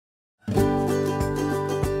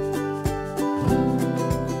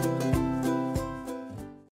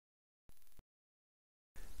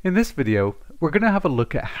In this video, we're going to have a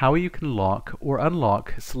look at how you can lock or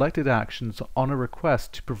unlock selected actions on a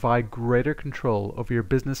request to provide greater control over your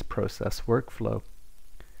business process workflow.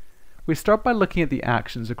 We start by looking at the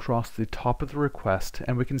actions across the top of the request,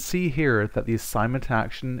 and we can see here that the assignment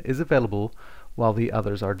action is available while the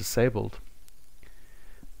others are disabled.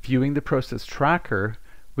 Viewing the process tracker,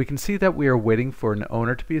 we can see that we are waiting for an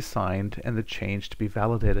owner to be assigned and the change to be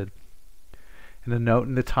validated. And a note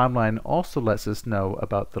in the timeline also lets us know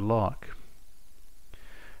about the lock.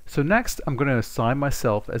 So next I'm going to assign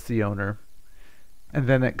myself as the owner and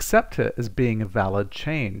then accept it as being a valid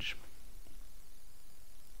change.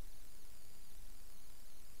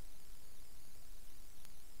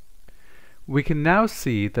 We can now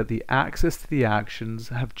see that the access to the actions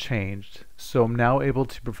have changed, so I'm now able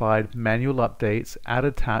to provide manual updates, add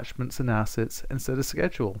attachments and assets, and set a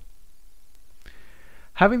schedule.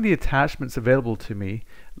 Having the attachments available to me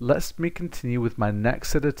lets me continue with my next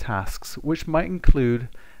set of tasks, which might include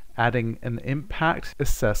adding an impact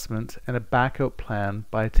assessment and a backup plan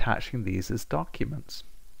by attaching these as documents.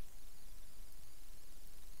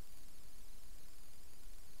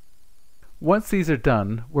 Once these are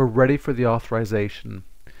done, we're ready for the authorization.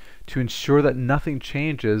 To ensure that nothing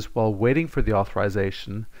changes while waiting for the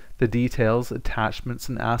authorization, the details, attachments,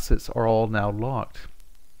 and assets are all now locked.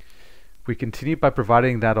 We continue by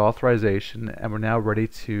providing that authorization, and we're now ready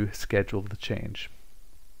to schedule the change.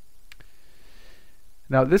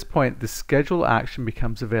 Now at this point, the schedule action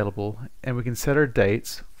becomes available, and we can set our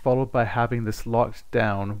dates, followed by having this locked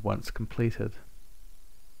down once completed.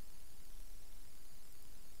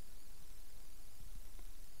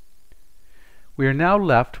 We are now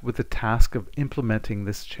left with the task of implementing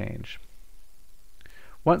this change.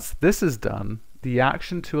 Once this is done, the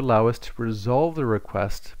action to allow us to resolve the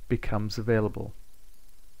request becomes available.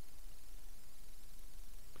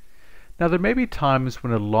 Now there may be times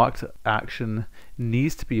when a locked action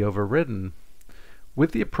needs to be overridden.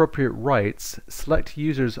 With the appropriate rights, select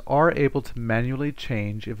users are able to manually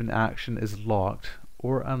change if an action is locked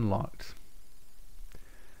or unlocked.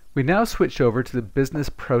 We now switch over to the Business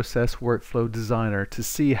Process Workflow Designer to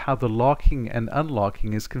see how the locking and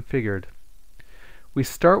unlocking is configured. We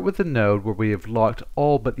start with the node where we have locked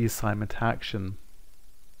all but the assignment action.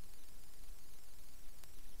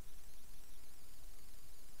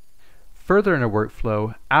 Further in our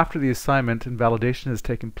workflow, after the assignment and validation has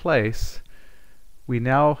taken place, we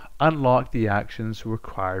now unlock the actions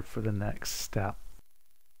required for the next step.